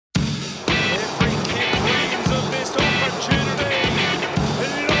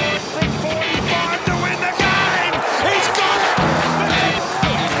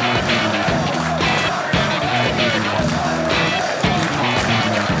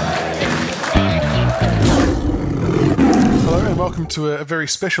welcome to a very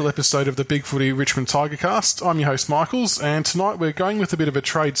special episode of the Big Footy Richmond Tigercast. I'm your host, Michaels, and tonight we're going with a bit of a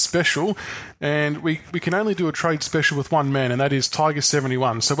trade special, and we can only do a trade special with one man, and that is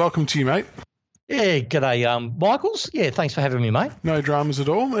Tiger71. So welcome to you, mate. Yeah, g'day, Michaels. Yeah, thanks for having me, mate. No dramas at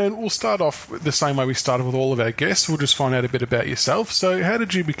all, and we'll start off the same way we started with all of our guests. We'll just find out a bit about yourself. So how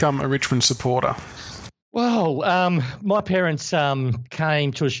did you become a Richmond supporter? Well, my parents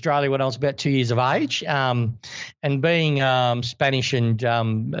came to Australia when I was about 2 years of age, and being Spanish and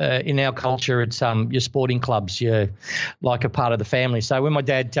in our culture, it's your sporting clubs, you're like a part of the family. So when my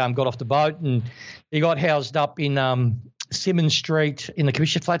dad got off the boat and he got housed up in Simmons Street in the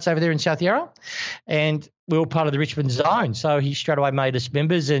Commission Flats over there in South Yarra, and we were part of the Richmond Zone. So he straight away made us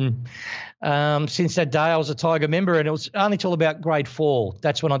members, and since that day I was a Tiger member, and it was only till about grade 4.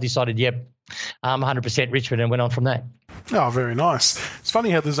 That's when I decided, 100% Richmond, and went on from that. Oh, very nice. It's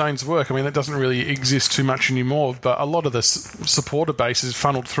funny how the zones work. I mean, that doesn't really exist too much anymore, but a lot of the supporter base is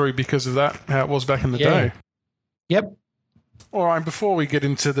funneled through because of that, how it was back in the day. Yep. All right, before we get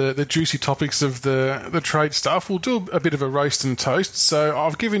into the juicy topics of the trade stuff, we'll do a bit of a roast and toast. So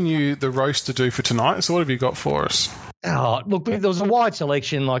I've given you the roast to do for tonight. So what have you got for us? Oh, look, there was a wide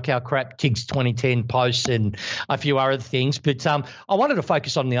selection, like our crap Tigs 2010 posts and a few other things, but I wanted to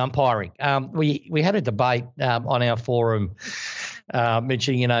focus on the umpiring. We had a debate on our forum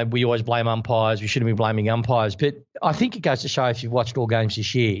mentioning, we always blame umpires. We shouldn't be blaming umpires. But I think it goes to show, if you've watched all games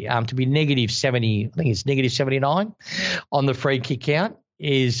this year, to be negative 70, I think it's negative 79 on the free kick count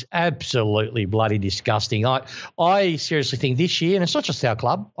is absolutely bloody disgusting. I seriously think this year, and it's not just our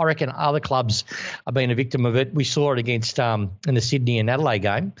club, I reckon other clubs are being a victim of it. We saw it against in the Sydney and Adelaide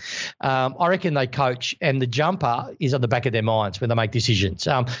game. I reckon they coach, and the jumper is on the back of their minds when they make decisions.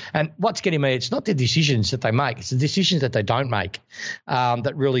 And what's getting me, it's not the decisions that they make, it's the decisions that they don't make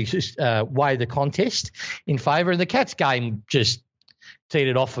that really weigh the contest in favour. And the Cats game just teed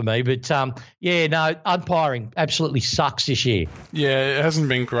it off for me. But, umpiring absolutely sucks this year. Yeah, it hasn't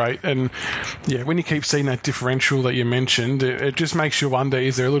been great. And, when you keep seeing that differential that you mentioned, it just makes you wonder,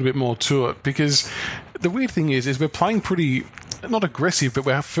 is there a little bit more to it? Because the weird thing is we're playing pretty, not aggressive, but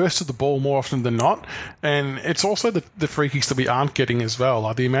we're first to the ball more often than not. And it's also the free kicks that we aren't getting as well.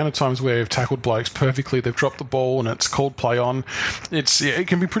 Like the amount of times where we've tackled blokes perfectly, they've dropped the ball and it's called play on. It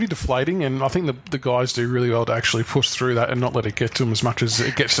can be pretty deflating, and I think the guys do really well to actually push through that and not let it get to them as much as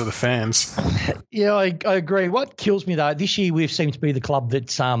it gets to the fans. Yeah, I agree. What kills me, though, this year we've seemed to be the club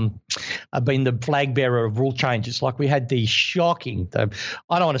that's been the flag bearer of rule changes. Like we had the shocking,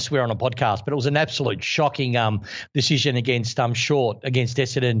 I don't want to swear on a podcast, but it was an absolute shocking decision against Short against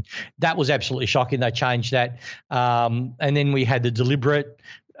Essendon. That was absolutely shocking. They changed that. And then we had the deliberate,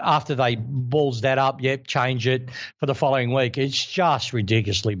 after they balls that up, change it for the following week. It's just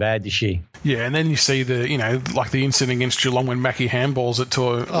ridiculously bad this year. Yeah, and then you see like the incident against Geelong when Mackie handballs it to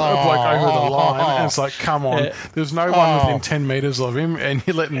a bloke over the line, and it's like, come on, there's no one within 10 metres of him, and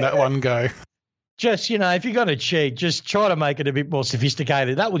you're letting that one go. Just, if you're going to cheat, just try to make it a bit more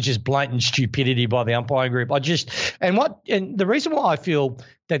sophisticated. That was just blatant stupidity by the umpiring group. And the reason why I feel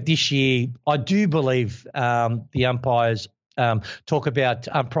that this year, I do believe the umpires talk about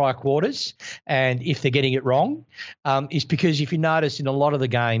prior quarters and if they're getting it wrong, is because if you notice in a lot of the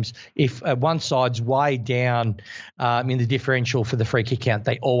games, if one side's way down in the differential for the free kick count,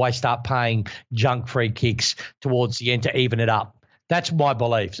 they always start paying junk free kicks towards the end to even it up. That's my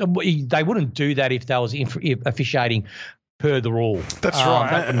belief. So they wouldn't do that if they was officiating per the rule. That's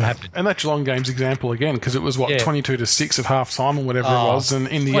right. That wouldn't happen. And that Geelong game's example again, because it was 22-6 at half time or whatever it was, and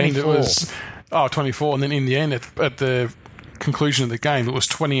in the 24. End it was 24, and then in the end at the conclusion of the game it was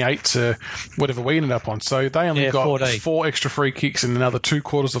 28 to whatever we ended up on. So they only got 4 extra free kicks in another 2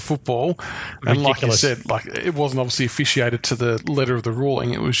 quarters of football. Ridiculous. And like you said, it wasn't obviously officiated to the letter of the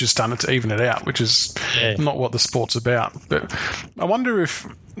ruling. It was just done to even it out, which is not what the sport's about. But I wonder if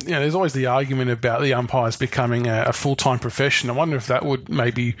there's always the argument about the umpires becoming a full-time profession. I wonder if that would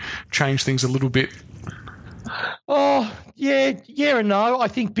maybe change things a little bit. Oh, yeah and no. I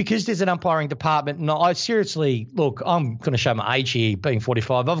think because there's an umpiring department, and I seriously, look, I'm going to show my age here, being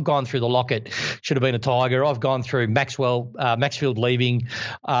 45. I've gone through the Lockett, should have been a Tiger. I've gone through Maxfield leaving,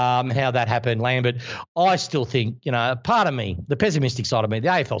 how that happened, Lambert. I still think, part of me, the pessimistic side of me, the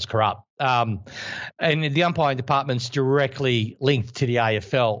AFL's corrupt. And the umpiring department's directly linked to the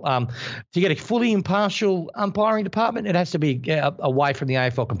AFL. To get a fully impartial umpiring department, it has to be away from the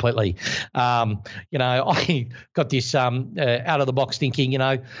AFL completely. I got this out of the box thinking,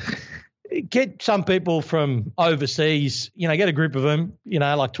 get some people from overseas, get a group of them,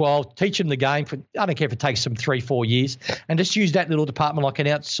 like 12, teach them the game for, I don't care if it takes them 3-4 years, and just use that little department like an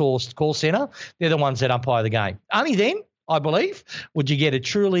outsourced call centre. They're the ones that umpire the game. Only then I believe? Would you get a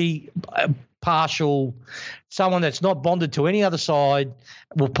truly partial, someone that's not bonded to any other side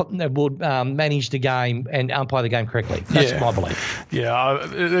would manage the game and umpire the game correctly? That's my belief. Yeah,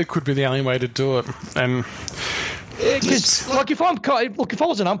 it could be the only way to do it. And because, if I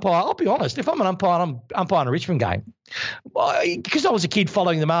was an umpire, I'll be honest. If I'm an umpire, I'm umpiring a Richmond game. Because I was a kid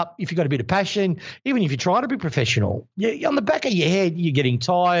following them up, if you've got a bit of passion, even if you try to be professional, on the back of your head, you're getting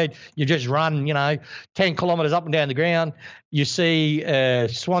tired. You just run, 10 kilometres up and down the ground. You see a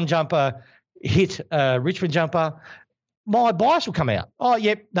Swan jumper hit a Richmond jumper. My bias will come out. Oh,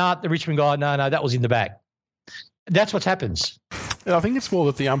 yep, the Richmond guy, no, that was in the back. That's what happens. I think it's more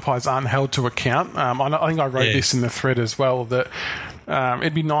that the umpires aren't held to account. I think I wrote this in the thread as well, that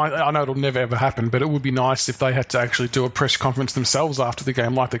it'd be nice. I know it'll never ever happen, but it would be nice if they had to actually do a press conference themselves after the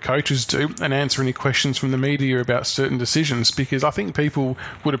game, like the coaches do, and answer any questions from the media about certain decisions, because I think people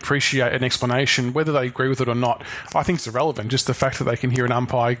would appreciate an explanation, whether they agree with it or not. I think it's irrelevant. Just the fact that they can hear an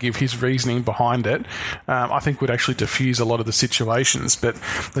umpire give his reasoning behind it, I think would actually diffuse a lot of the situations, but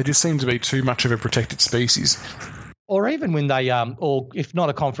they just seem to be too much of a protected species. Or even when they, or if not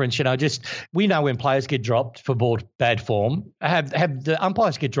a conference, just we know when players get dropped for bad form, have the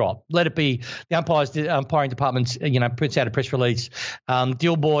umpires get dropped. Let it be the umpires, the umpiring departments, puts out a press release.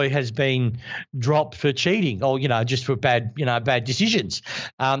 Dilboy has been dropped for cheating, or just for bad decisions.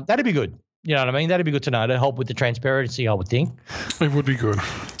 That'd be good. You know what I mean? That'd be good to know to help with the transparency, I would think. It would be good.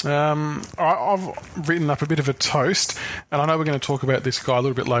 I've written up a bit of a toast, and I know we're going to talk about this guy a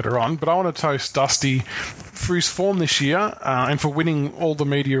little bit later on, but I want to toast Dusty for his form this year and for winning all the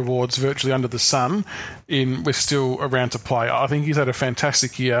media awards virtually under the sun with still around to play. I think he's had a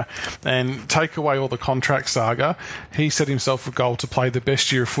fantastic year, and take away all the contract saga, he set himself a goal to play the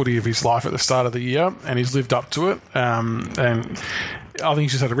best year of footy of his life at the start of the year, and he's lived up to it. And I think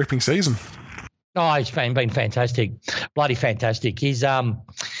he's just had a ripping season. Oh, he's been fantastic, bloody fantastic. He's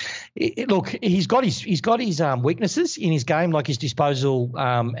he's got his weaknesses in his game, like his disposal,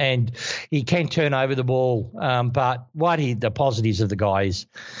 and he can turn over the ball. But the positives of the guy is,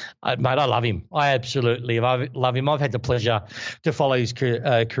 mate, I love him. I absolutely love him. I've had the pleasure to follow his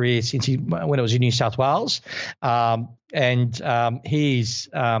career since when it was in New South Wales, and he's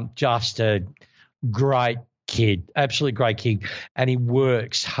just a great kid, absolutely great kid, and he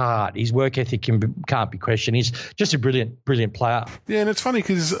works hard. His work ethic can't be questioned. He's just a brilliant player. Yeah, and it's funny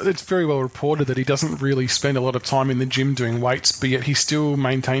because it's very well reported that he doesn't really spend a lot of time in the gym doing weights, but yet he still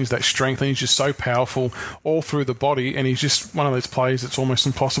maintains that strength, and he's just so powerful all through the body, and he's just one of those players that's almost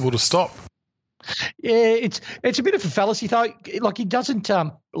impossible to stop. Yeah, it's a bit of a fallacy though. Like, he doesn't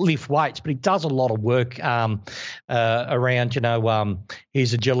lift weights, but he does a lot of work around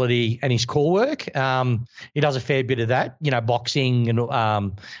his agility and his core work. He does a fair bit of that, boxing and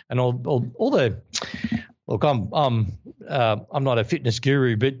all the. Look, I'm not a fitness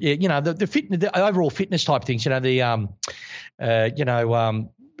guru, but the overall fitness type things. They might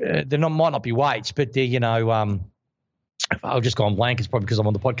not be weights, but they're I've just gone blank. It's probably because I'm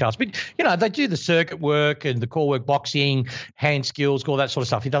on the podcast. But, they do the circuit work and the core work, boxing, hand skills, all that sort of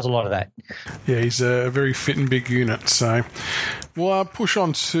stuff. He does a lot of that. Yeah, he's a very fit and big unit. So we'll push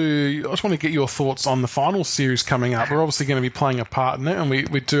on to – I just want to get your thoughts on the final series coming up. We're obviously going to be playing a part in it, and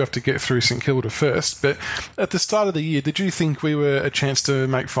we do have to get through St Kilda first. But at the start of the year, did you think we were a chance to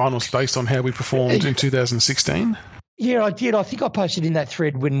make finals based on how we performed in 2016? Yeah, I did. I think I posted in that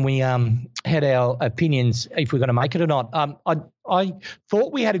thread when we had our opinions if we're going to make it or not. I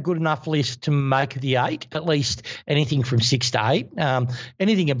thought we had a good enough list to make the 8, at least anything from 6 to 8.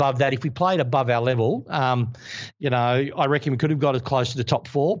 Anything above that, if we played above our level, I reckon we could have got as close to the top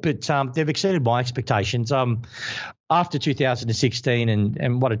 4. But they've exceeded my expectations. After 2016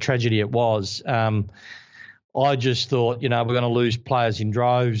 and what a tragedy it was, I just thought, we're going to lose players in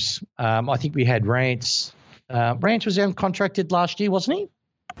droves. I think we had Rance. Rance was contracted last year, wasn't he?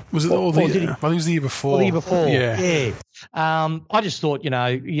 Was it all the year? I think it was the year before. The year before, yeah. I just thought,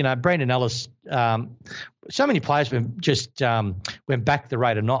 Brandon Ellis, so many players went back the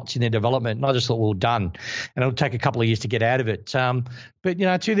rate of knots in their development, and I just thought, well, done. And it'll take a couple of years to get out of it. But,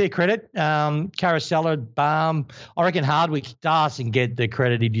 to their credit, Carousella, I reckon Hardwick doesn't get the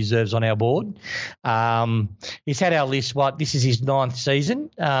credit he deserves on our board. He's had our list, this is his 9th season.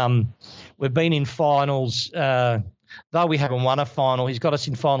 We've been in finals, though we haven't won a final. He's got us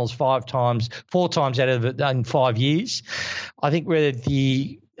in finals 4 times out of it in 5 years. I think we're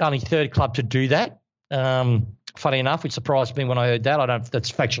the only 3rd club to do that. Funny enough, which surprised me when I heard that. I don't know if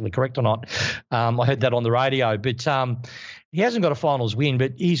that's factually correct or not. I heard that on the radio. But he hasn't got a finals win,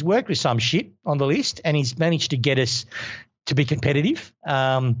 but he's worked with some shit on the list, and he's managed to get us to be competitive.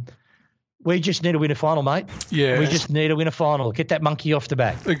 We just need to win a final, mate. Yeah. We just need to win a final. Get that monkey off the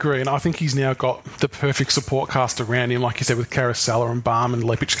back. Agree. And I think he's now got the perfect support cast around him, like you said, with Carousella and Balm and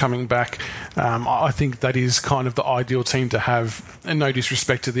Lepic coming back. I think that is kind of the ideal team to have, and no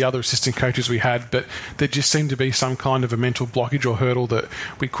disrespect to the other assistant coaches we had, but there just seemed to be some kind of a mental blockage or hurdle that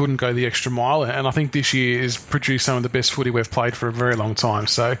we couldn't go the extra mile. And I think this year has produced some of the best footy we've played for a very long time.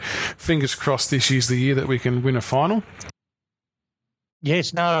 So fingers crossed this year's the year that we can win a final.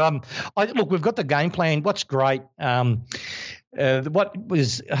 Yes, no. Look, we've got the game plan. What's great, what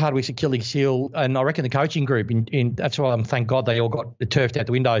was Hardwick's Achilles heel, and I reckon the coaching group, that's why thank God they all got turfed out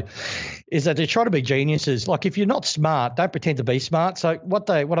the window, is that they try to be geniuses. Like, if you're not smart, don't pretend to be smart. So what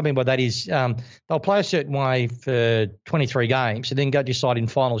I mean by that is they'll play a certain way for 23 games and then go decide in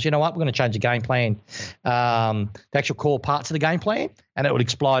finals, you know what, we're going to change the game plan, the actual core parts of the game plan, and it would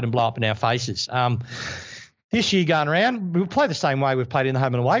explode and blow up in our faces. This year going around, we'll play the same way we've played in the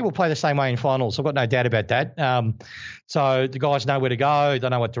home and away. We'll play the same way in finals. I've got no doubt about that. So the guys know where to go. They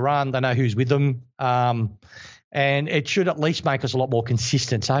know what to run. They know who's with them. And it should at least make us a lot more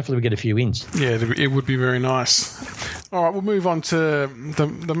consistent. So hopefully we get a few wins. Yeah, it would be very nice. All right, we'll move on to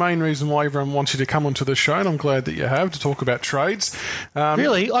the main reason why everyone wants you to come onto the show, and I'm glad that you have, to talk about trades.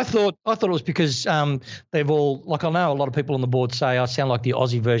 Really? I thought it was because they've all, like, I know a lot of people on the board say I sound like the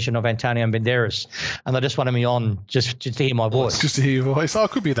Aussie version of Antonio Banderas, and they just wanted me on just to hear my voice. Just to hear your voice. Oh,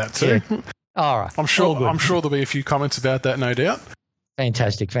 it could be that too. Yeah. All right. I'm sure there'll be a few comments about that, no doubt.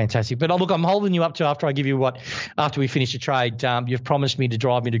 Fantastic. But look, I'm holding you up to after we finish the trade. You've promised me to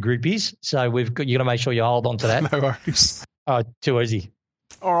drive me to groupies, so you're going to make sure you hold on to that. No worries. Oh, too easy.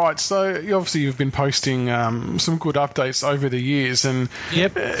 All right, so obviously you've been posting some good updates over the years, and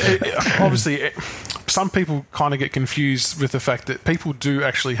yep. Obviously some people kind of get confused with the fact that people do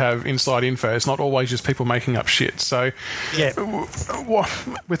actually have inside info. It's not always just people making up shit. So yeah.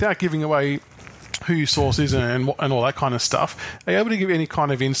 Without giving away who your source is and all that kind of stuff, are you able to give any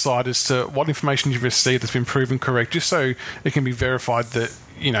kind of insight as to what information you've received that's been proven correct, just so it can be verified that,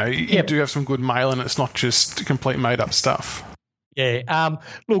 you know, you do have some good mail and it's not just complete made-up stuff? Yeah.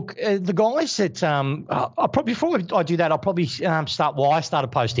 Look, the guys that before I do that, I'll probably start why I started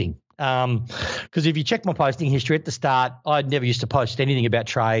posting. Because if you check my posting history at the start, I never used to post anything about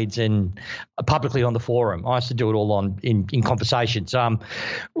trades and publicly on the forum. I used to do it all in conversations.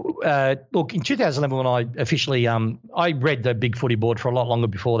 Look, in 2011 when I officially I read the Big Footy board for a lot longer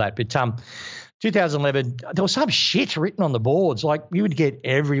before that, but 2011 there was some shit written on the boards. Like, you would get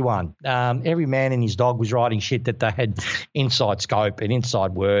everyone, every man and his dog was writing shit that they had inside scope and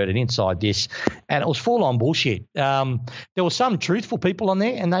inside word and inside this, and it was full-on bullshit. There were some truthful people on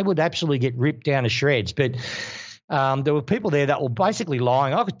there, and they would absolutely get ripped down to shreds, but there were people there that were basically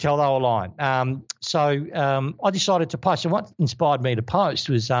lying. I could tell they were lying. So I decided to post, and what inspired me to post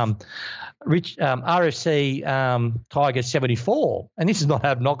was RFC Tiger 74, and this is not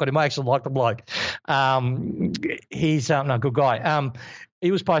a knock on him. I actually like the bloke. He's a good guy.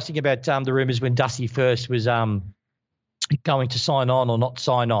 He was posting about the rumours when Dusty First was going to sign on or not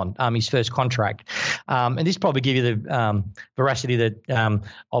sign on his first contract. And this probably give you the veracity that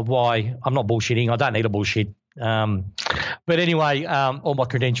of why I'm not bullshitting. I don't need a bullshit. But anyway, all my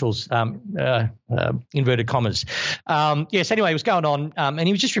credentials, inverted commas. Yes, anyway, it was going on, and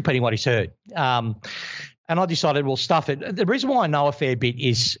he was just repeating what he's heard. And I decided, well, stuff it. The reason why I know a fair bit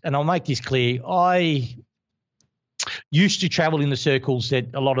is, and I'll make this clear, I used to travel in the circles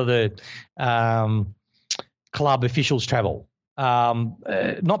that a lot of the club officials travel.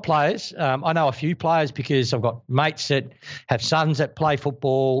 Not players. I know a few players because I've got mates that have sons that play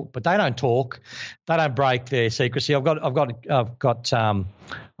football, but they don't talk. They don't break their secrecy. I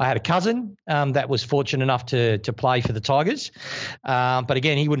had a cousin that was fortunate enough to play for the Tigers, but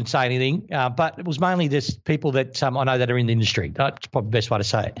again, he wouldn't say anything. But it was mainly just people that I know that are in the industry. That's probably the best way to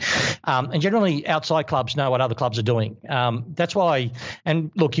say it. And generally, outside clubs know what other clubs are doing. That's why.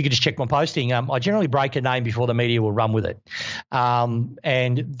 And look, you can just check my posting. I generally break a name before the media will run with it, and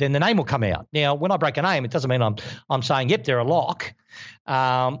then the name will come out. Now, when I break a name, it doesn't mean I'm saying yep, they're a lock.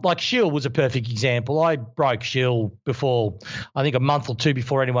 Like Shill was a perfect example. I broke Shill before, I think a month or two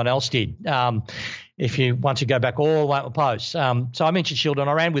before anyone else did. If you want to go back all the way up the post. So I mentioned Shill and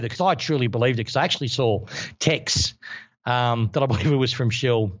I ran with it because I truly believed it, because I actually saw texts that I believe it was from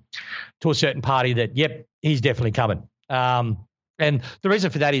Shill to a certain party that, yep, he's definitely coming. And the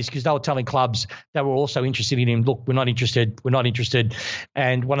reason for that is because they were telling clubs that were also interested in him, look, we're not interested.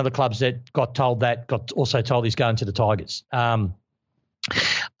 And one of the clubs that got told that got also told he's going to the Tigers.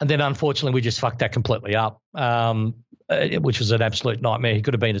 And then, unfortunately, we just fucked that completely up, which was an absolute nightmare. He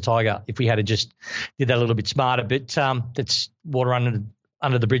could have been a Tiger if we had just did that a little bit smarter. But that's water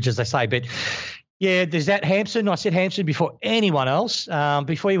under the bridge, as they say. But yeah, there's that Hampson. I said Hampson before anyone else,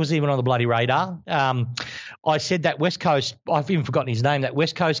 before he was even on the bloody radar. I said that West Coast, I've even forgotten his name, that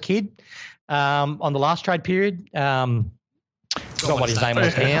West Coast kid on the last trade period. Forgot what his name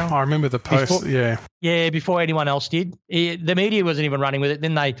was now. I remember the post, Yeah, before anyone else did. The media wasn't even running with it.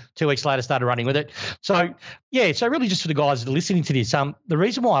 Then they 2 weeks later started running with it. So, yeah, so really just for the guys that are listening to this, the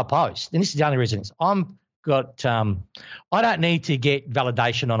reason why I post, and this is the only reason, is I don't need to get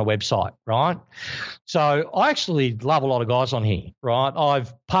validation on a website, right? So I actually love a lot of guys on here, right?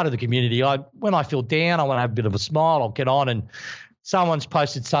 I've part of the community. When I feel down, I want to have a bit of a smile. I'll get on and someone's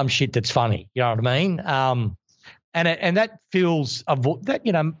posted some shit that's funny. You know what I mean? And that feels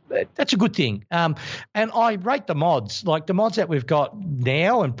that's a good thing. And I rate the mods, like the mods that we've got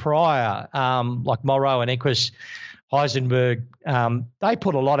now and prior, like Morrow and Equus, Heisenberg, they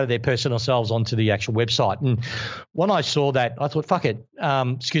put a lot of their personal selves onto the actual website. And when I saw that, I thought, fuck it.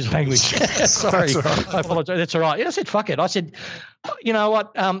 Excuse language. Sorry. I apologize. That's all right. Yeah, I said, fuck it. I said, you know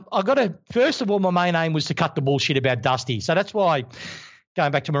what? I got to, first of all, my main aim was to cut the bullshit about Dusty. So that's why, going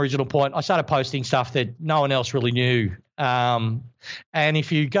back to my original point, I started posting stuff that no one else really knew. And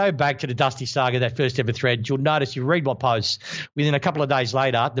if you go back to the Dusty saga, that first ever thread, you'll notice, you read my posts, within a couple of days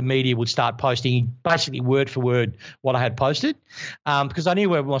later, the media would start posting basically word for word what I had posted, because I knew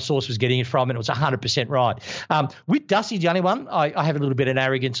where my source was getting it from, and it was 100% right. With Dusty, the only one I have a little bit of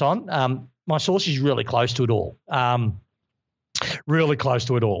arrogance on. My source is really close to it all,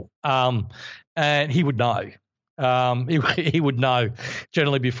 and he would know. He would know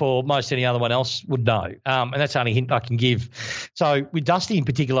generally before most any other one else would know. And that's the only hint I can give. So with Dusty in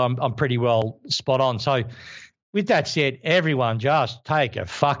particular, I'm pretty well spot on. So with that said, everyone just take a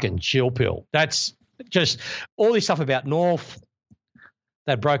fucking chill pill. That's just all this stuff about North,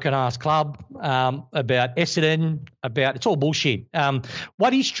 that broken ass club, about Essendon, it's all bullshit.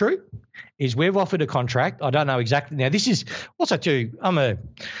 What is true is we've offered a contract. I don't know exactly. Now this is also too,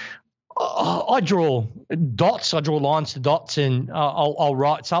 I draw dots. I draw lines to dots, and I'll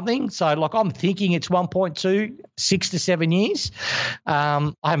write something. So, like, I'm thinking it's 1.2, 6 to 7 years.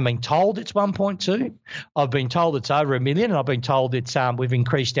 I haven't been told it's 1.2. I've been told it's over $1 million, and I've been told it's we've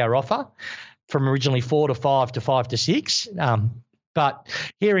increased our offer from originally 4 to 5 to 5 to 6. But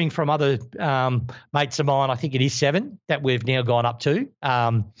hearing from other mates of mine, I think it is 7 that we've now gone up to.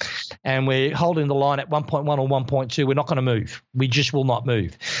 And we're holding the line at 1.1 or 1.2. We're not going to move. We just will not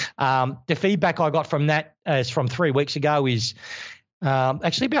move. The feedback I got from that is from 3 weeks ago is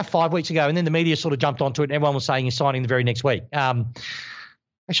actually about 5 weeks ago. And then the media sort of jumped onto it, and everyone was saying he's signing the very next week. Actually,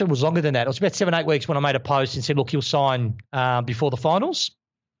 it was longer than that. It was about 7-8 weeks when I made a post and said, look, he'll sign before the finals.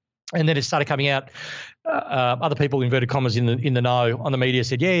 And then it started coming out. Other people, inverted commas, in the know on the media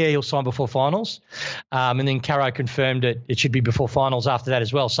said, yeah, he'll sign before finals. And then Caro confirmed it should be before finals after that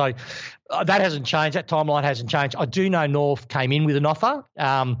as well. So that hasn't changed. That timeline hasn't changed. I do know North came in with an offer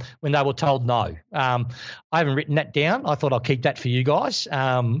when they were told no. I haven't written that down. I thought I'll keep that for you guys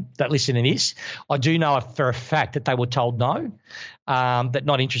that listen to this. I do know for a fact that they were told no, that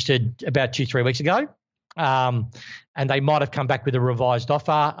not interested about 2-3 weeks ago. And they might have come back with a revised offer.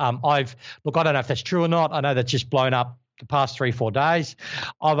 I don't know if that's true or not. I know that's just blown up the past 3-4 days.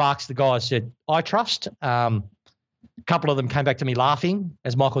 I've asked the guys that I trust. A couple of them came back to me laughing,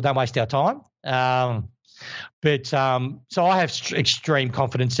 as Michael, don't waste our time. So I have extreme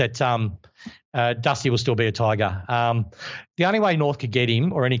confidence that Dusty will still be a Tiger. The only way North could get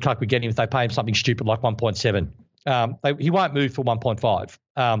him, or any club could get him, if they pay him something stupid like 1.7. He won't move for 1.5.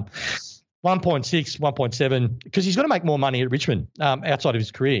 1.6, 1.7, because he's got to make more money at Richmond outside of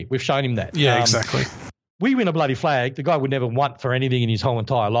his career. We've shown him that. Yeah, exactly. We win a bloody flag, the guy would never want for anything in his whole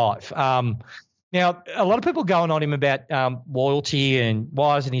entire life. Now, a lot of people going on him about loyalty and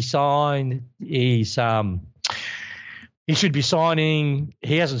why isn't he signed? He should be signing.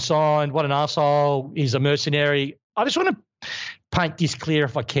 He hasn't signed. What an arsehole. He's a mercenary. I just want to paint this clear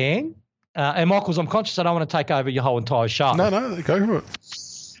if I can. And, Michaels, I'm conscious I don't want to take over your whole entire show. No, go for it.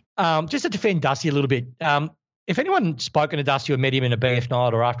 Just to defend Dusty a little bit, if anyone's spoken to Dusty or met him in a BF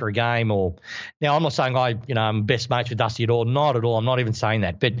night or after a game, or now I'm not saying I'm best mates with Dusty at all, not at all. I'm not even saying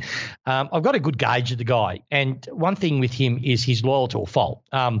that, but I've got a good gauge of the guy, and one thing with him is he's loyal to a fault.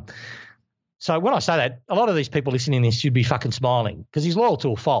 So when I say that, a lot of these people listening to this should be fucking smiling, because he's loyal to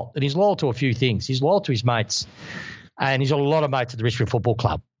a fault, and he's loyal to a few things. He's loyal to his mates, and he's got a lot of mates at the Richmond Football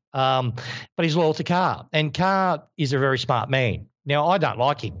Club. But he's loyal to Carr, and Carr is a very smart man. Now, I don't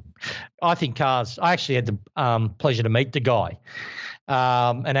like him. I think I actually had the pleasure to meet the guy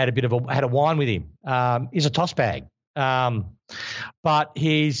and had a wine with him. He's a toss bag. but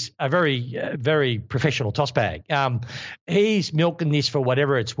he's a very, very professional toss bag. He's milking this for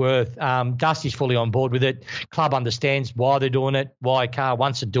whatever it's worth. Dusty's fully on board with it. Club understands why they're doing it, why Carr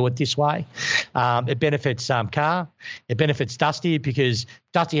wants to do it this way. It benefits Carr. It benefits Dusty because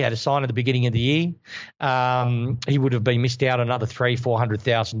Dusty had a sign at the beginning of the year. He would have been missed out on another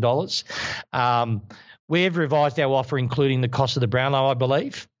 $300,000-$400,000. We've revised our offer, including the cost of the Brownlow, I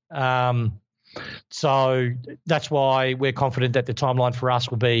believe. So that's why we're confident that the timeline for us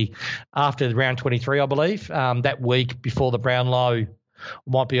will be after the round 23, I believe, that week before the Brownlow.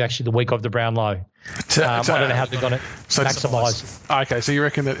 Might be actually the week of the Brownlow. I don't know how they're going to maximise. Okay, so you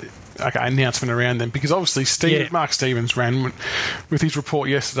reckon that announcement around them, because obviously Mark Stevens ran with his report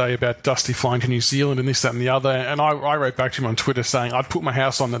yesterday about Dusty flying to New Zealand and this, that and the other, and I wrote back to him on Twitter saying I'd put my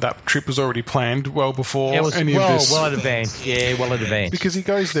house on that trip was already planned well before any of this. Well in advance. Yeah, well in advance. Because he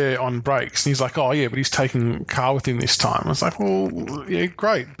goes there on breaks and he's like, oh yeah, but he's taking Carr with him this time. I was like, well, yeah,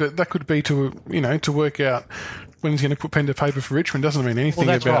 great, but that could be to work out when he's going to put pen to paper for Richmond. Doesn't mean anything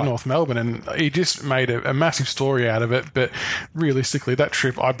about North Melbourne, and he just made a massive story out of it. But realistically, that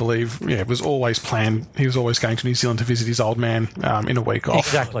trip, I believe, was always planned. He was always going to New Zealand to visit his old man in a week off.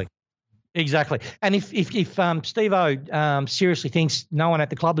 Exactly. And if Steve-O seriously thinks no one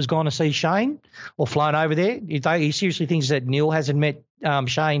at the club has gone to see Shane or flown over there, if he seriously thinks that Neil hasn't met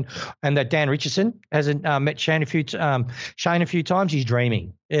Shane and that Dan Richardson hasn't met Shane a few times, he's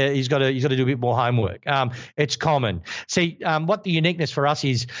dreaming. He's got to do a bit more homework. It's common. See, what the uniqueness for us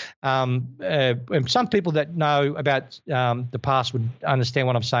is, some people that know about the past would understand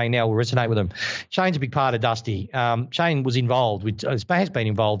what I'm saying now, will resonate with them. Shane's a big part of Dusty. Shane was involved has been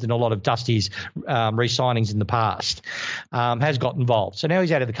involved in a lot of Dusty's re-signings in the past, has got involved. So now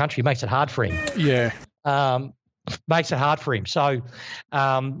he's out of the country, makes it hard for him. Yeah. Makes it hard for him. So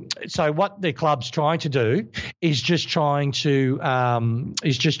what the club's trying to do is just trying to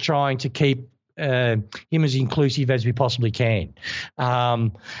keep him as inclusive as we possibly can.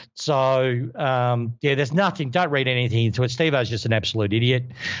 There's nothing. Don't read anything into it. Steve-O's just an absolute idiot.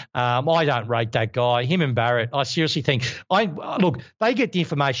 I don't rate that guy. Him and Barrett, I seriously think. They get the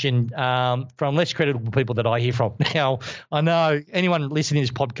information from less credible people that I hear from. Now, I know anyone listening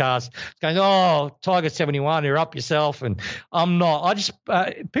to this podcast is going, "Oh, Tiger 71, you're up yourself," and I'm not. I just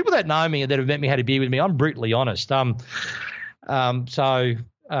people that know me and that have met me, had a beer with me, I'm brutally honest.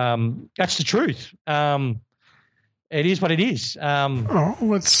 That's the truth. It is what it is.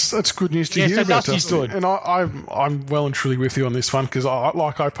 That's good news to hear. So Dusty's good. And I'm well and truly with you on this one, because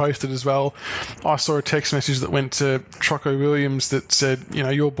I posted as well. I saw a text message that went to Trocko Williams that said,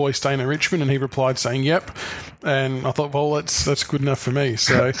 your boy staying at Richmond, and he replied saying, yep. And I thought, well, that's good enough for me.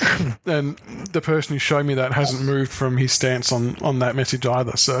 So, and the person who showed me that hasn't moved from his stance on that message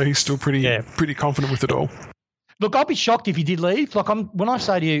either. So he's still pretty confident with it all. Look, I'd be shocked if he did leave. Like when I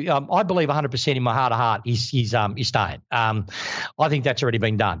say to you, I believe 100% in my heart of heart he's staying. I think that's already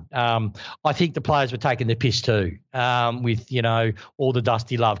been done. I think the players were taking the piss too, with all the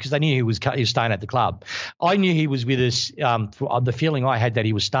Dusty love, because they knew he was staying at the club. I knew he was with us. The feeling I had that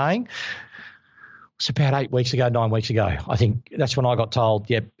he was staying. It's about 9 weeks ago. I think that's when I got told,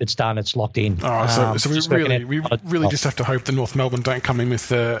 yep, it's done, it's locked in. So we really just have to hope the North Melbourne don't come in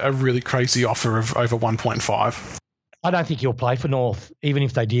with a really crazy offer of over 1.5. I don't think he'll play for North, even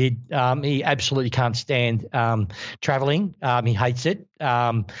if they did. He absolutely can't stand travelling. He hates it.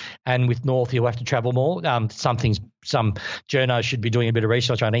 And with North, he'll have to travel more. Some journos should be doing a bit of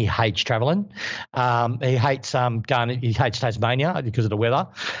research on. He hates travelling. He hates he hates Tasmania because of the weather.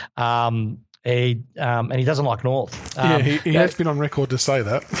 And he doesn't like North. He has been on record to say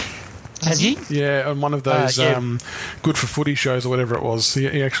that. Has he? Yeah, on one of those Good for Footy shows or whatever it was.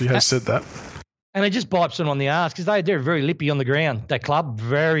 He actually has said that. And it just bites them on the arse, because they're very lippy on the ground, that club,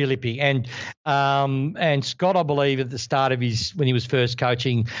 very lippy. And Scott, I believe, at the start of when he was first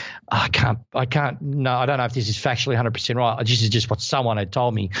coaching, I don't know if this is factually 100% right. This is just what someone had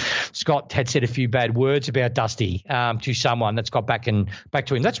told me. Scott had said a few bad words about Dusty to someone that's got back to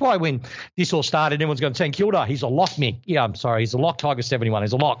him. That's why when this all started, everyone's going, St Kilda, he's a lock, Mick. Yeah, I'm sorry, he's a lock, Tiger 71,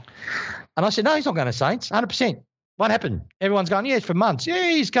 he's a lock. And I said, no, he's not going to Saints, 100%. What happened? Everyone's going, yeah, for months. Yeah,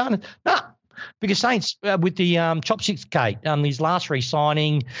 he's going. No. Because Saints, with the Chopsticks Gate, his last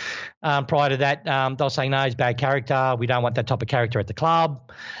re-signing, prior to that, they were saying, no, he's bad character. We don't want that type of character at the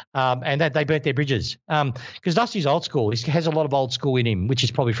club. And that they burnt their bridges. Because Dusty's old school. He has a lot of old school in him, which is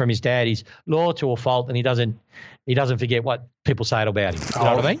probably from his dad. He's loyal to a fault, and he doesn't forget what people say about him. You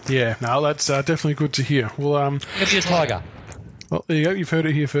know what I mean? Yeah, no, that's definitely good to hear. Well, Maybe a Tiger. Well, there you go. You've heard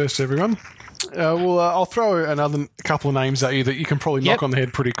it here first, everyone. I'll throw another couple of names at you that you can probably knock on the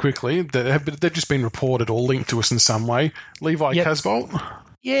head pretty quickly. They've just been reported or linked to us in some way. Levi Casbolt.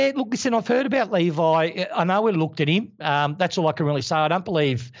 Yeah, look, listen, I've heard about Levi. I know we looked at him. That's all I can really say. I don't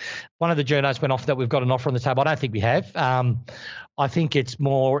believe one of the journos went off that we've got an offer on the table. I don't think we have. I think it's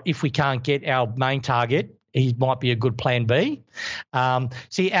more if we can't get our main target, he might be a good plan B.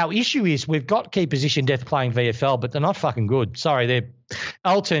 See, our issue is we've got key position depth playing VFL, but they're not fucking good. Sorry, they're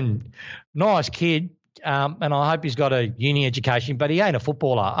Elton, nice kid. And I hope he's got a uni education, but he ain't a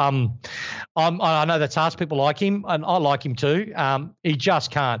footballer. I know that's harsh. People like him, and I like him too. He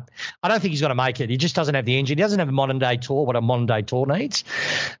just can't. I don't think he's going to make it. He just doesn't have the engine. He doesn't have a modern-day tour, what a modern-day tour needs.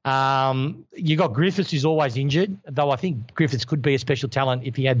 You got Griffiths, who's always injured, though I think Griffiths could be a special talent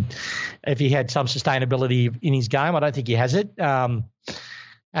if he had some sustainability in his game. I don't think he has it.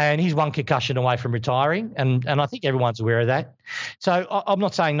 And he's one concussion away from retiring, and I think everyone's aware of that. So I'm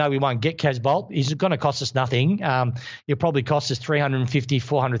not saying no, we won't get Casbolt. He's going to cost us nothing. He'll probably cost us $350,000,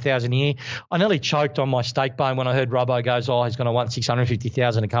 $400,000 a year. I nearly choked on my steak bone when I heard Robbo goes, he's going to want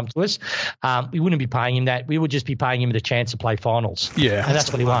 $650,000 to come to us. We wouldn't be paying him that. We would just be paying him the chance to play finals. Yeah, and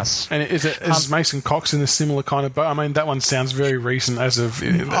that's what he wants. And is Mason Cox in a similar kind of boat? I mean, that one sounds very recent as of.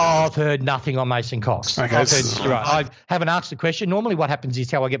 I've heard nothing on Mason Cox. Okay, I haven't asked the question. Normally, what happens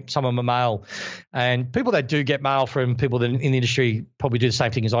is how I get some of my mail, and people that do get mail from people that in the industry probably do the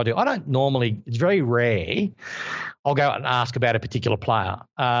same thing as I do. I don't normally, it's very rare, I'll go out and ask about a particular player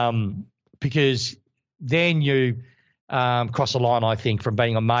because then you cross a line, I think, from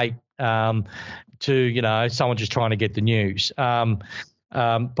being a mate to, someone just trying to get the news. But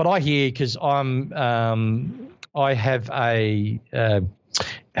I hear because I have a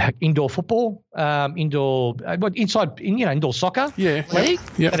indoor football, indoor soccer league,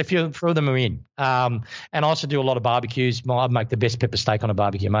 and a few of them are in. And I also do a lot of barbecues. I make the best pepper steak on a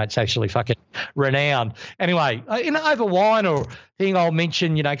barbecue, mate. It's actually fucking renowned. Anyway, over wine or thing, I'll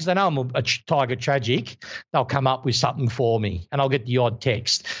mention, because they know I'm a Tiger tragic, they'll come up with something for me, and I'll get the odd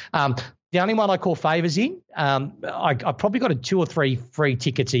text. The only one I call favours in, I probably got 2 or 3 free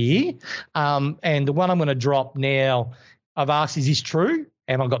tickets a year, and the one I'm going to drop now, I've asked, is this true?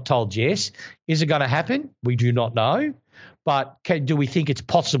 And I got told yes. Is it going to happen? We do not know. But do we think it's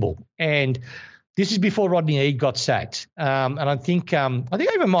possible? And this is before Rodney Eade got sacked. And I think I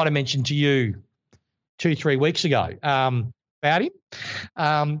even might have mentioned to you 2-3 weeks ago about him.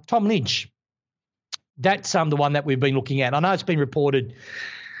 Tom Lynch. That's the one that we've been looking at. I know it's been reported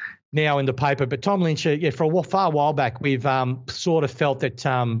now in the paper, but Tom Lynch, for a far while back, we've sort of felt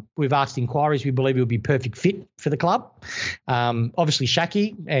that we've asked inquiries. We believe he would be perfect fit for the club. Obviously,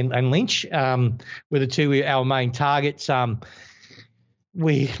 Shaki and Lynch were the two our main targets. I'm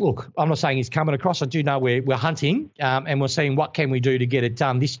not saying he's coming across. I do know we're hunting and we're seeing what can we do to get it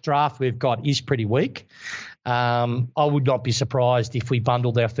done. This draft we've got is pretty weak. I would not be surprised if we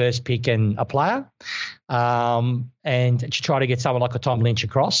bundled our first pick and a player and to try to get someone like a Tom Lynch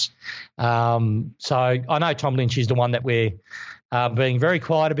across. So I know Tom Lynch is the one that we're being very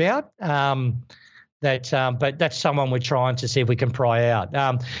quiet about. But that's someone we're trying to see if we can pry out.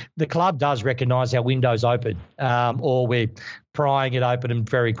 The club does recognise our window's open, or we're prying it open and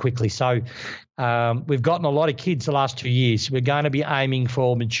very quickly. So we've gotten a lot of kids the last 2 years. We're going to be aiming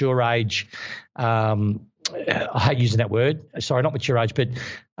for mature age. I hate using that word. Sorry, not mature age, but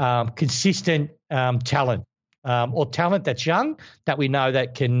consistent talent. Or talent that's young that we know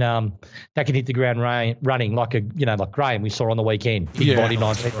that can hit the ground running like Graham we saw on the weekend, big body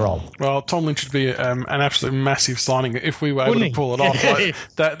 19-year-old. Well, Tom Lynch should be an absolute massive signing if we were able to pull it off. Like,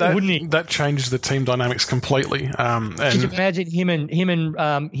 that changes the team dynamics completely. And could you imagine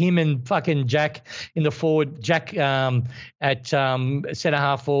him and fucking Jack in the forward, Jack at centre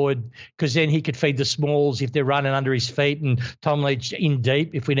half forward, because then he could feed the smalls if they're running under his feet, and Tom Lynch in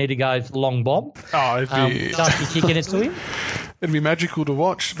deep if we need to go for the long bomb. Oh, it'd be kicking it to him. It'd be magical to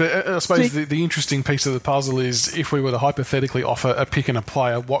watch. But I suppose the interesting piece of the puzzle is if we were to hypothetically offer a pick and a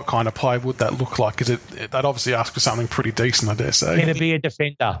player, what kind of player would that look like? Because they'd obviously ask for something pretty decent, I dare say. It'd be a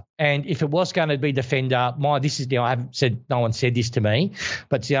defender. And if it was going to be defender, I haven't said, no one said this to me,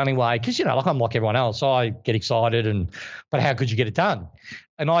 but it's the only way, because, I'm like everyone else. I get excited, but how could you get it done?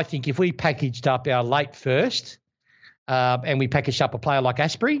 And I think if we packaged up our late first, and we packaged up a player like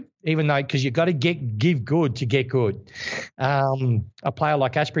Asprey, even though, because you've got to give good to get good. A player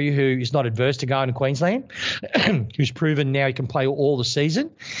like Asprey who is not adverse to going to Queensland, who's proven now he can play all the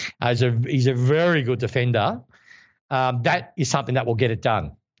season. He's a very good defender. That is something that will get it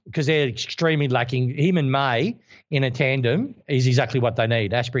done. because they're extremely lacking. Him and May in a tandem is exactly what they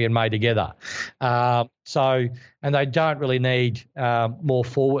need, Ashbury and May together. And they don't really need more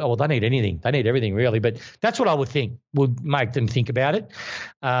forward. Well, they need anything. They need everything, really. But that's what I would think would make them think about it.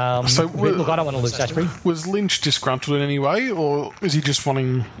 Look, I don't want to lose Ashbury. Was Lynch disgruntled in any way, or is he just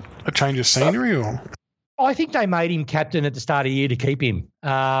wanting a change of scenery? Or I think they made him captain at the start of the year to keep him.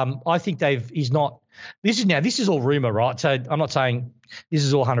 I think he's not. This is all rumour, right? So I'm not saying this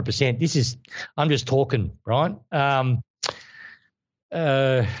is all 100%. I'm just talking, right? What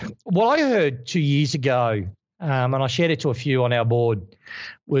I heard 2 years ago, and I shared it to a few on our board,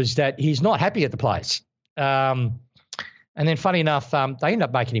 was that he's not happy at the place. And then, funny enough, they ended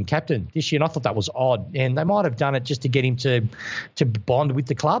up making him captain this year, and I thought that was odd. And they might have done it just to get him to bond with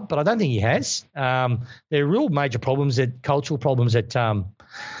the club, but I don't think he has. There are real major problems, cultural problems at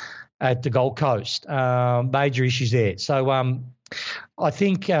the Gold Coast, major issues there. So I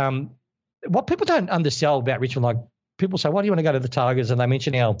think what people don't undersell about Richmond, like people say, why do you want to go to the Tigers? And they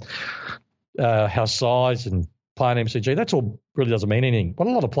mention how size and playing MCG, that's all really doesn't mean anything. What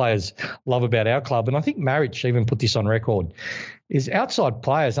a lot of players love about our club, and I think Marriage even put this on record, is outside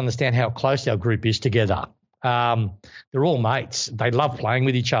players understand how close our group is together. They're all mates. They love playing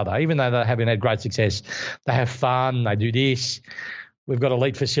with each other, even though they haven't had great success. They have fun. They do this. We've got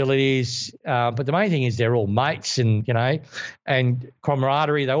elite facilities, but the main thing is they're all mates, and and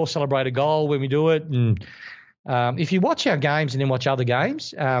camaraderie. They all celebrate a goal when we do it. And if you watch our games and then watch other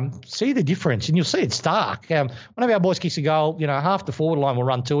games, see the difference, and you'll see it's stark. One of our boys kicks a goal, half the forward line will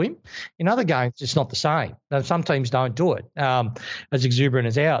run to him. In other games, it's not the same. Now, some teams don't do it as exuberant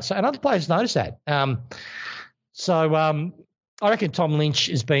as ours. And other players notice that. I reckon Tom Lynch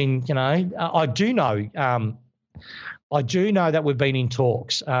has been, I do know that we've been in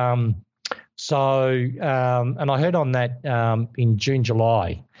talks. And I heard on that in June,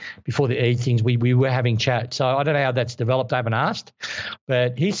 July, before the E things, we were having chat. So I don't know how that's developed. I haven't asked.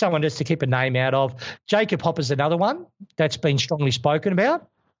 But he's someone just to keep a name out of. Jacob Hopper's another one that's been strongly spoken about,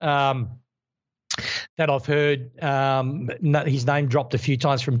 that I've heard his name dropped a few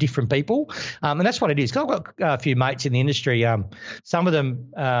times from different people. And that's what it is. 'Cause I've got a few mates in the industry. Some of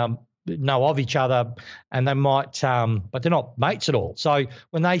them know of each other, and they might, but they're not mates at all. So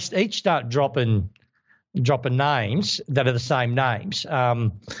when they each start dropping names that are the same names, I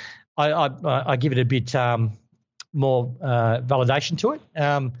give it a bit more validation to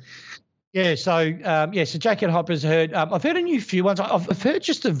it. So Jacob Hopper's heard. I've heard a few ones. I've heard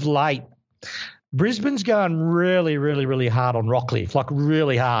just of late, Brisbane's going really, really, really hard on Rockcliffe, like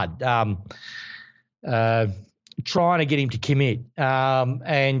really hard. Trying to get him to commit,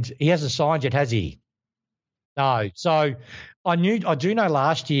 and he hasn't signed yet, has he? No. So I do know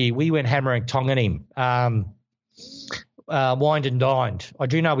last year we went hammering tongue at him, wined and dined. I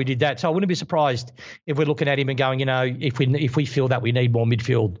do know we did that. So I wouldn't be surprised if we're looking at him and going, if we feel that we need more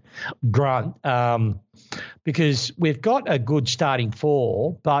midfield grunt, because we've got a good starting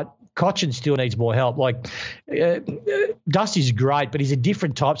four, but Cochin still needs more help. Like Dusty's great, but he's a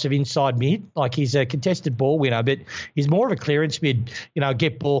different types of inside mid. Like he's a contested ball winner, but he's more of a clearance mid.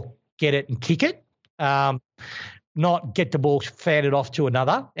 Get ball, get it, and kick it. Not get the ball fanted off to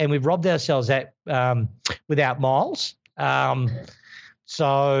another. And we've robbed ourselves that without Miles.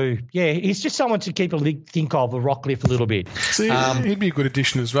 So, yeah, he's just someone to keep a think of Rockcliffe a little bit. See, he'd be a good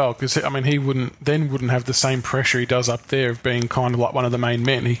addition as well because, he wouldn't have the same pressure he does up there of being kind of like one of the main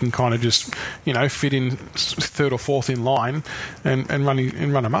men. He can kind of just, fit in third or fourth in line and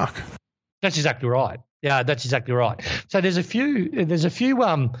run amok. That's exactly right. Yeah, that's exactly right. So there's a few.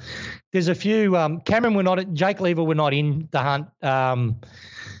 Cameron, Jake Lever, we're not in the hunt.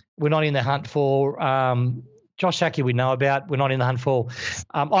 We're not in the hunt for. Josh Sackey we know about. We're not in the hunt for.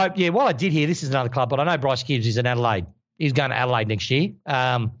 What I did hear, this is another club, but I know Bryce Gibbs is in Adelaide. He's going to Adelaide next year.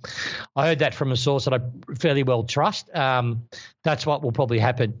 I heard that from a source that I fairly well trust. That's what will probably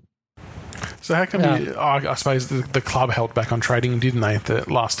happen. So how come I suppose the club held back on trading, didn't they, the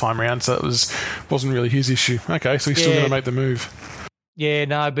last time around? So it wasn't really his issue. Okay, so he's still going to make the move. Yeah,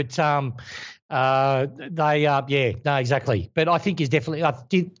 no, but exactly. But I think he's definitely.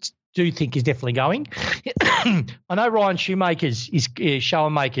 Do think he's definitely going. I know Ryan Shoemaker's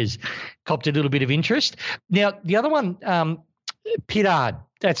Showemakers copped a little bit of interest. Now, the other one, Pittard,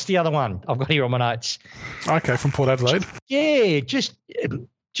 that's the other one I've got here on my notes. Okay, from Port Adelaide. Yeah, just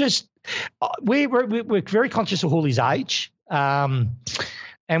we're very conscious of Hooley's age. And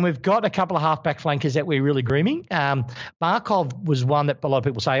we've got a couple of halfback flankers that we're really grooming. Markov was one that a lot of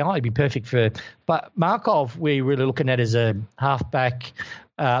people say, he'd be perfect for. But Markov, we're really looking at as a halfback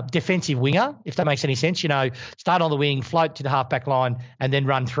defensive winger, if that makes any sense. Start on the wing, float to the half-back line, and then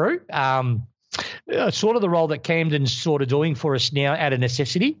run through. Sort of the role that Camden's sort of doing for us now out of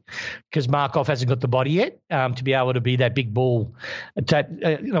necessity, because Markov hasn't got the body yet to be able to be that big ball.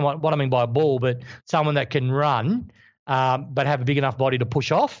 What I mean by a ball, but someone that can run but have a big enough body to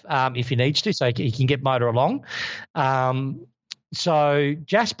push off if he needs to, so he can get motor along. So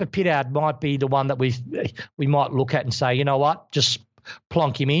Jasper Pittard might be the one that we might look at and say, you know what, just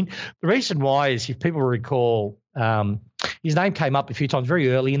plonk him in. The reason why is, if people recall, his name came up a few times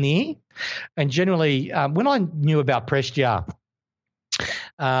very early in the year. And generally, when I knew about Prestia,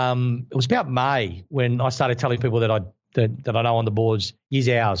 it was about May when I started telling people that I know on the boards, he's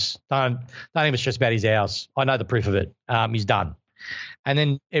ours. Don't even stress about his ours. I know the proof of it. He's done. And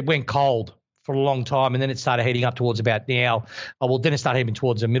then it went cold for a long time, and then it started heading up towards about now. Then it started heading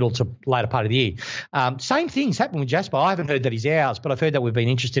towards the middle to later part of the year. Same things happened with Jasper. I haven't heard that he's ours, but I've heard that we've been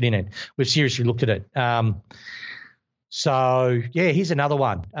interested in it. We've seriously looked at it. So, yeah, here's another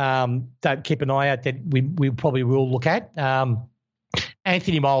one that keep an eye out that we probably will look at.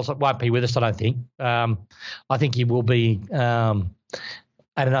 Anthony Miles won't be with us, I don't think. I think he will be at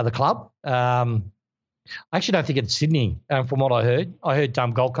another club. I actually don't think it's Sydney, from what I heard. I heard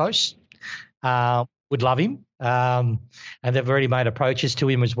Gold Coast would love him, and they've already made approaches to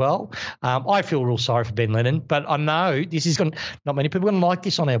him as well. I feel real sorry for Ben Lennon, but I know not many people are going to like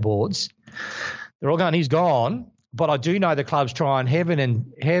this on our boards. They're all going, he's gone. But I do know the club's trying heaven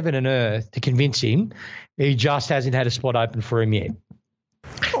and earth to convince him. He just hasn't had a spot open for him yet.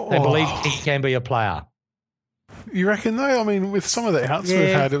 They believe he can be a player. You reckon, though? I mean, with some of the outs we've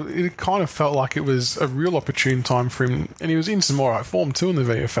had, it kind of felt like it was a real opportune time for him, and he was in some all right form too in the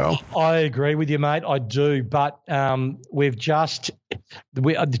VFL. I agree with you, mate. I do, but this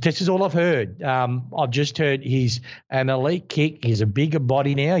is all I've heard. I've just heard he's an elite kick. He's a bigger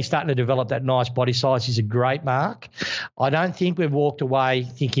body now. He's starting to develop that nice body size. He's a great mark. I don't think we've walked away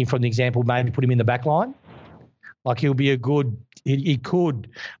thinking from the example, maybe put him in the back line. Like he'll be he could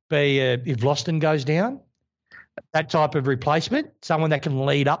be, if Vlosten goes down, that type of replacement, someone that can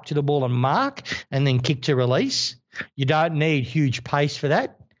lead up to the ball and mark and then kick to release. You don't need huge pace for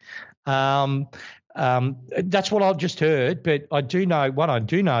that. That's what I've just heard, but I'm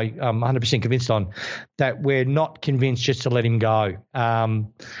 100% convinced on, that we're not convinced just to let him go.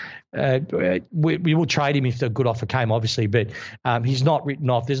 We will trade him if the good offer came, obviously, but he's not written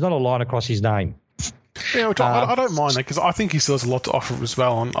off. There's not a line across his name. Yeah, which I don't mind that, because I think he still has a lot to offer as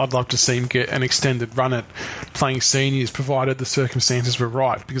well, and I'd love to see him get an extended run at playing seniors, provided the circumstances were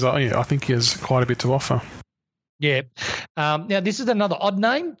right, because I think he has quite a bit to offer. Yeah. Now, this is another odd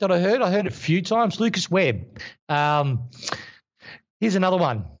name that I heard. I heard it a few times, Lucas Webb. Here's another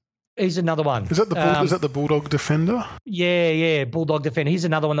one. Is that the Bulldog defender? Yeah, Bulldog defender. Here's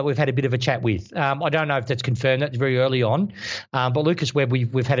another one that we've had a bit of a chat with. I don't know if that's confirmed. That's very early on. But Lucas Webb,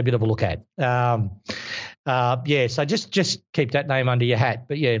 we've had a bit of a look at. So just keep that name under your hat.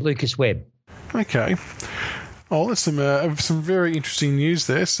 But, yeah, Lucas Webb. Okay. Oh, there's some very interesting news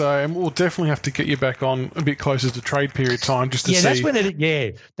there. So we'll definitely have to get you back on a bit closer to trade period time just to see. That's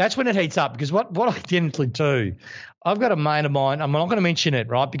when it heats up, because what I generally do, I've got a mate of mine. I'm not going to mention it,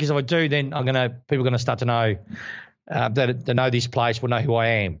 right? Because if I do, then people are going to start to know that they know this place, will know who I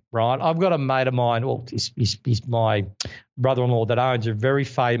am, right? I've got a mate of mine. Well, he's my brother-in-law that owns a very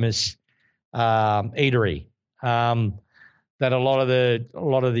famous eatery. That a lot of the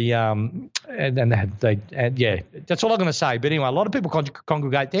that's all I'm going to say. But anyway, a lot of people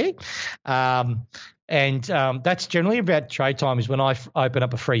congregate there, and that's generally about trade time, is when I open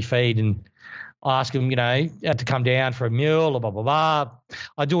up a free feed and ask them, to come down for a meal or blah blah blah.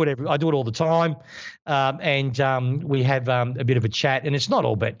 I do it all the time, and we have a bit of a chat. And it's not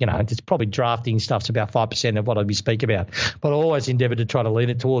all, but it's probably drafting stuff's about 5% of what I speak about. But I always endeavour to try to lean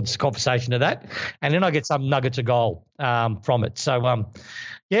it towards conversation of that, and then I get some nuggets of gold from it. So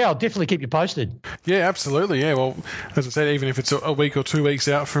I'll definitely keep you posted. Yeah, absolutely. Yeah, well, as I said, even if it's a week or 2 weeks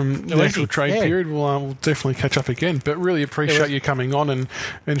out from the actual trade period, we'll definitely catch up again. But really appreciate you coming on and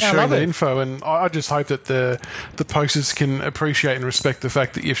sharing that info. And I just hope that the posters can appreciate and respect the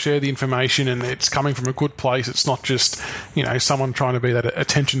fact that you've shared the information and it's coming from a good place. It's not just, someone trying to be that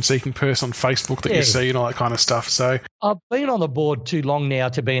attention-seeking person on Facebook that you see and all that kind of stuff. So I've been on the board too long now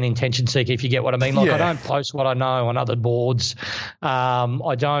to be an intention seeker, if you get what I mean. I don't post what I know on other boards.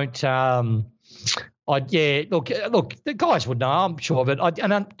 I don't. Look, the guys would know, I'm sure, but I'll be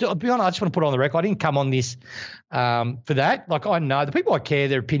honest, I just want to put on the record, I didn't come on this for that. Like, I know the people I care,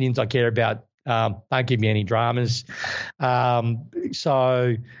 their opinions I care about, don't give me any dramas.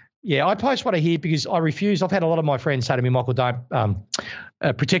 So Yeah, I post what I hear because I refuse. I've had a lot of my friends say to me, Michael, don't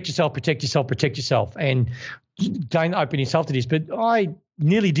protect yourself, protect yourself, protect yourself, and don't open yourself to this. But I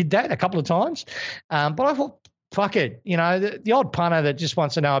nearly did that a couple of times. But I thought, fuck it. You know, the odd punter that just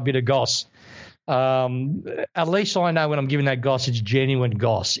wants to know a bit of goss. At least I know when I'm giving that goss, it's genuine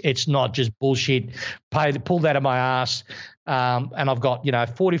goss. It's not just bullshit. Pulled out of my ass. And I've got,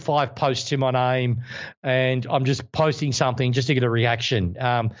 45 posts to my name, and I'm just posting something just to get a reaction.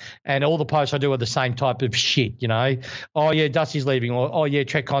 And all the posts I do are the same type of shit, Oh yeah, Dusty's leaving, or oh yeah,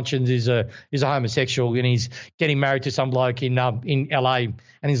 Trent Conchins is a homosexual and he's getting married to some bloke in LA and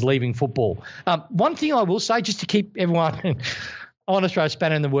he's leaving football. One thing I will say, just to keep everyone, I want to throw a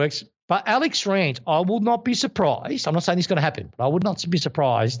spanner in the works. But Alex Rance, I will not be surprised. I'm not saying this is going to happen, but I would not be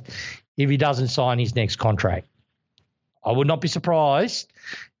surprised if he doesn't sign his next contract. I would not be surprised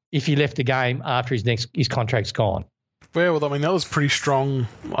if he left the game after his contract's gone. Well, I mean, that was pretty strong,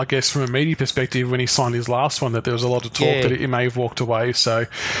 I guess, from a media perspective when he signed his last one, that there was a lot of talk that he may have walked away. So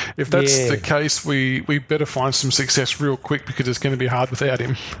if that's the case, we better find some success real quick because it's going to be hard without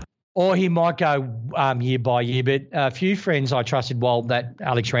him. Or he might go year by year. But a few friends I trusted while that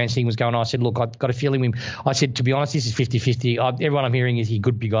Alex Rance thing was going on, I said, look, I've got a feeling I said, to be honest, this is 50-50. Everyone I'm hearing is he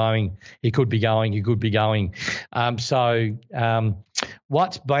could be going, he could be going, he could be going.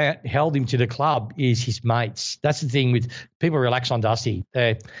 What's held him to the club is his mates. That's the thing with people relax on Dusty.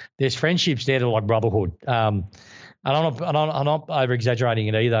 There's friendships there that are like brotherhood. And I'm not over-exaggerating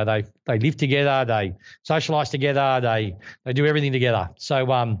it either. They live together, they socialise together, they do everything together.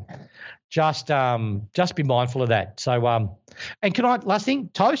 So just be mindful of that. So and last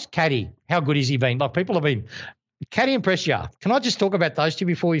thing, Toast, Caddy, how good has he been? Like people have been, Caddy and Prestia. Can I just talk about those two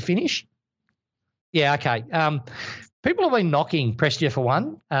before we finish? Yeah, okay. People have been knocking Prestia for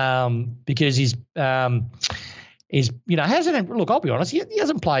one because he's hasn't, look, I'll be honest, he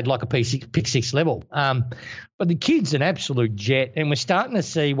hasn't played like a pick six level. But the kid's an absolute jet, and we're starting to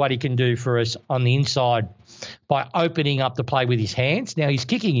see what he can do for us on the inside by opening up the play with his hands. Now, he's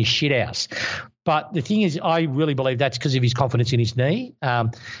kicking his shit house. But the thing is, I really believe that's because of his confidence in his knee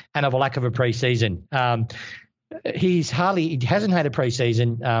and of a lack of a pre-season. He hasn't had a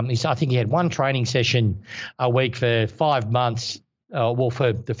pre-season. I think he had one training session a week for 5 months,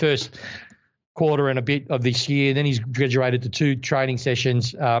 for the first quarter and a bit of this year. Then he's graduated to 2 training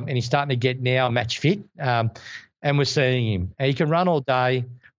sessions, and he's starting to get now match fit. And we're seeing him. He can run all day,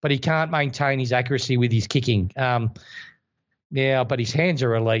 but he can't maintain his accuracy with his kicking. But his hands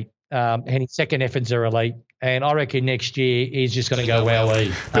are elite, and his second efforts are elite. And I reckon next year he's just going to go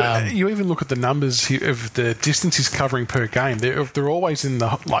wowee. You even look at the numbers of the distance he's covering per game. They're always in the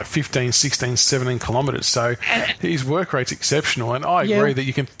 15, 16, 17 kilometres. So his work rate's exceptional. And I agree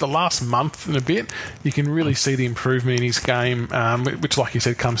that the last month and a bit, you can really see the improvement in his game, which, like you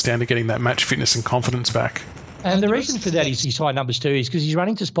said, comes down to getting that match fitness and confidence back. And the reason for that is his high numbers too, is because he's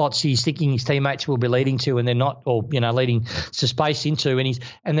running to spots he's thinking his teammates will be leading to, and they're not, or leading to space into, and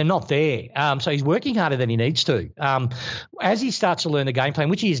they're not there. So he's working harder than he needs to. As he starts to learn the game plan,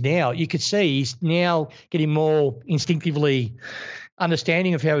 which he is now, you could see he's now getting more instinctively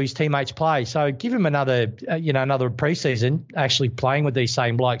understanding of how his teammates play. So give him another preseason actually playing with these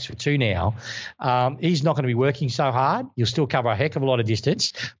same blokes for 2 now. He's not going to be working so hard. He'll still cover a heck of a lot of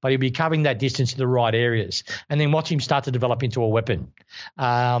distance, but he'll be covering that distance in the right areas. And then watch him start to develop into a weapon.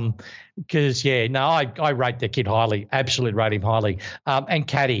 Because, I rate the kid highly, absolutely rate him highly. And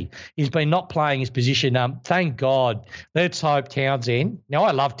Caddy, he's been not playing his position. Thank God. Let's hope Townsend. Now,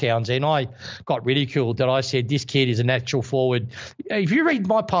 I love Townsend. I got ridiculed that I said this kid is a natural forward. If you read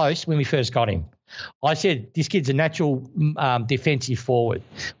my post when we first got him, I said this kid's a natural defensive forward.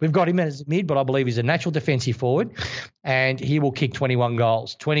 We've got him as a mid, but I believe he's a natural defensive forward, and he will kick 21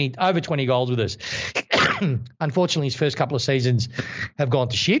 goals, over 20 goals with us. Unfortunately, his first couple of seasons have gone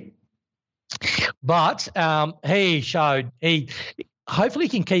to shit. But he showed hopefully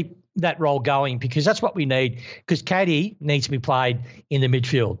can keep that role going, because that's what we need, because Caddy needs to be played in the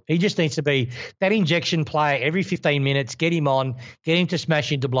midfield. He just needs to be that injection player every 15 minutes, get him on, get him to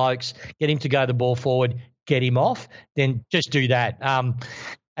smash into blokes, get him to go the ball forward, get him off, then just do that.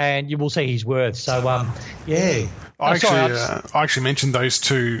 And you will see his worth. So, I actually mentioned those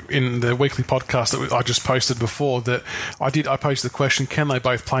two in the weekly podcast that I just posted before. That I posted the question: can they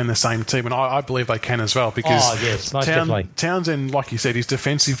both play in the same team? And I believe they can as well, because Townsend, like you said, his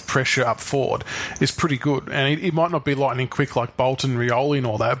defensive pressure up forward is pretty good, and he might not be lightning quick like Bolton, Rioli, and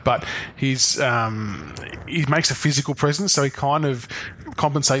all that, but he makes a physical presence, so he kind of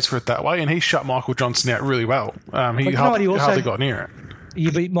compensates for it that way. And he shut Michael Johnson out really well. He hardly got near it.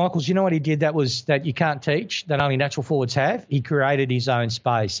 Yeah, but Michaels, you know what he did that you can't teach, that only natural forwards have? He created his own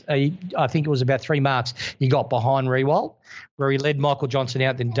space. I think it was about 3 marks he got behind Riewoldt, where he led Michael Johnson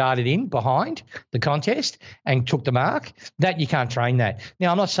out, then darted in behind the contest and took the mark. That you can't train that.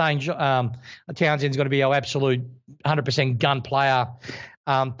 Now, I'm not saying Townsend's going to be our absolute 100% gun player,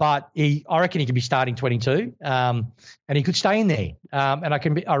 but I reckon he could be starting 22, and he could stay in there. And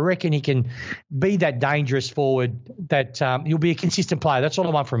I reckon he can be that dangerous forward that he'll be a consistent player. That's all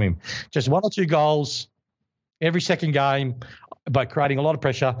I want from him. Just 1 or 2 goals every second game, but creating a lot of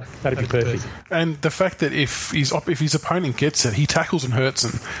pressure. That'd be perfect. And the fact that if his opponent gets it, he tackles and hurts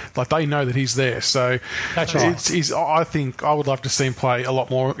him. Like, they know that he's there. So that's right. I think I would love to see him play a lot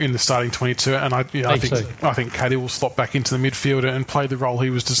more in the starting 22. And I think Caddy will slot back into the midfield and play the role he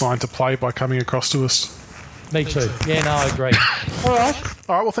was designed to play by coming across to us. Me too. Yeah, no, I agree. All right.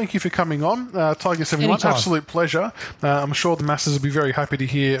 Well, thank you for coming on, Tiger 71. Anytime. Absolute pleasure. I'm sure the masses will be very happy to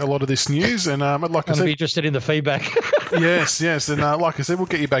hear a lot of this news. And I'd like to be interested in the feedback. Yes. And like I said, we'll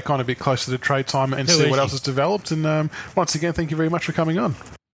get you back on a bit closer to trade time and see what else has developed. And once again, thank you very much for coming on.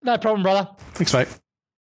 No problem, brother. Thanks, mate.